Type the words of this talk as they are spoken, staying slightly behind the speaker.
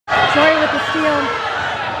Joy with the steal.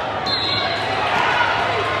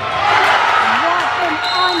 What an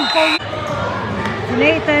unbelievable. To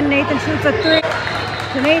Nathan. Nathan shoots a three.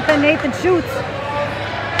 To Nathan. Nathan shoots.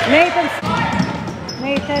 Nathan.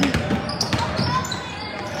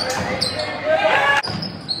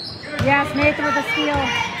 Yes, Nathan with a steal.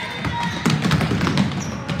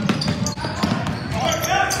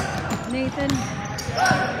 Nathan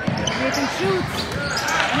shoots.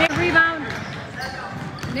 Nathan rebound.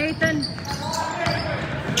 Nathan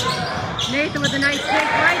with a nice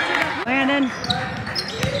take right to the Landon.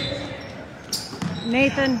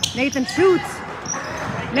 Nathan shoots.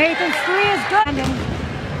 Nathan's three is good.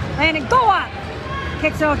 Landon, go up.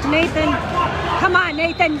 Kicks it off to Nathan. Come on,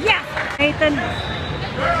 Nathan. Yes,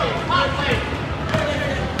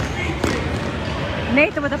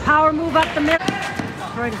 Nathan with a power move up the middle.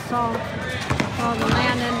 Troy to Saul to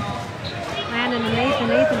Landon and Nathan.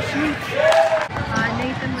 Nathan shoots.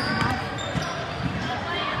 Nathan with the ball.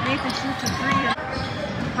 Nathan shoots a three.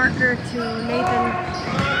 Parker to Nathan.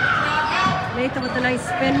 Nathan with a nice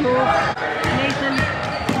spin move.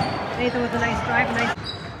 Nathan with a nice drive.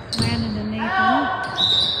 Landon to Nathan.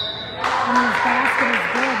 And his basket is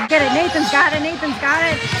good. Get it. Nathan's got it.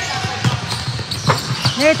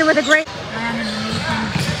 Nathan with a great. Landon to Nathan.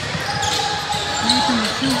 Nathan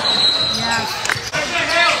will shoot. Yes.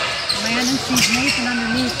 Landon sees Nathan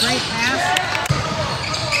underneath. Great pass.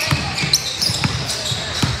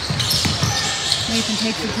 Nathan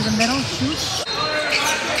takes it to the middle. Shoots.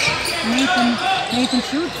 Nathan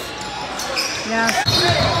shoots. Yes.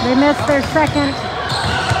 They missed their second.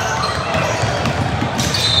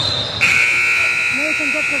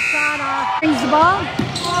 Nathan gets a shot off. Brings the ball.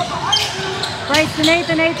 Right to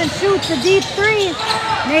Nathan. Nathan shoots a deep three.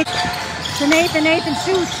 Nathan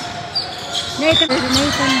shoots. Nathan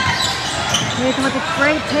with a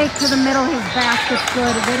great take to the middle. His basket's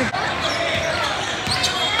good.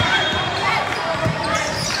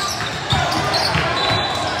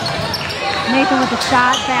 Nathan with a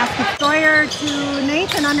shot. Basket. Sawyer to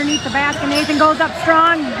Nathan underneath the basket. Nathan goes up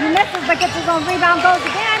strong. He misses but gets his own rebound. Goes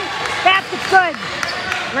again. Basket's good.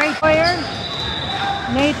 Great Sawyer.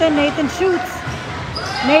 Nathan shoots.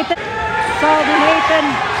 Nathan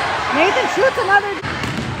shoots another.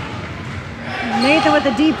 Nathan with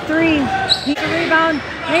a deep three. He's a rebound.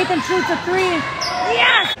 Nathan shoots a three.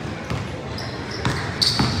 Yes!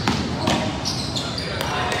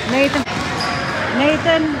 Nathan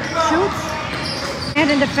shoots and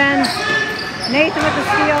in defense. Nathan with the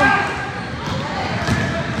steal.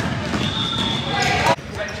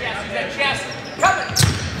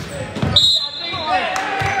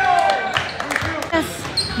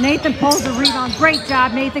 Nathan pulls the rebound. Great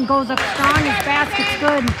job. Nathan goes up strong. His basket's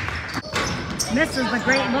good. Misses, but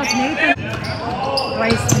great look.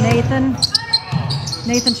 Weiss to Nathan.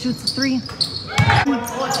 Nathan shoots a three.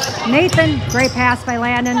 Great pass by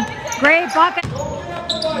Landon. Great bucket.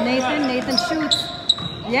 Nathan shoots.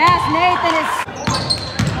 Yes,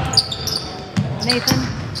 Nathan.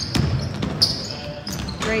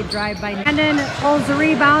 Great drive by Landon. Pulls the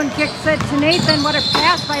rebound, kicks it to Nathan. What a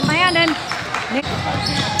pass by Landon.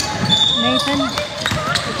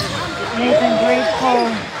 Nathan, great pull.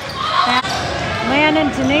 Landon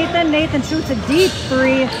to Nathan. Nathan shoots a deep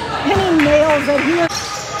three, and he nails it here.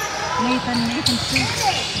 Nathan shoots.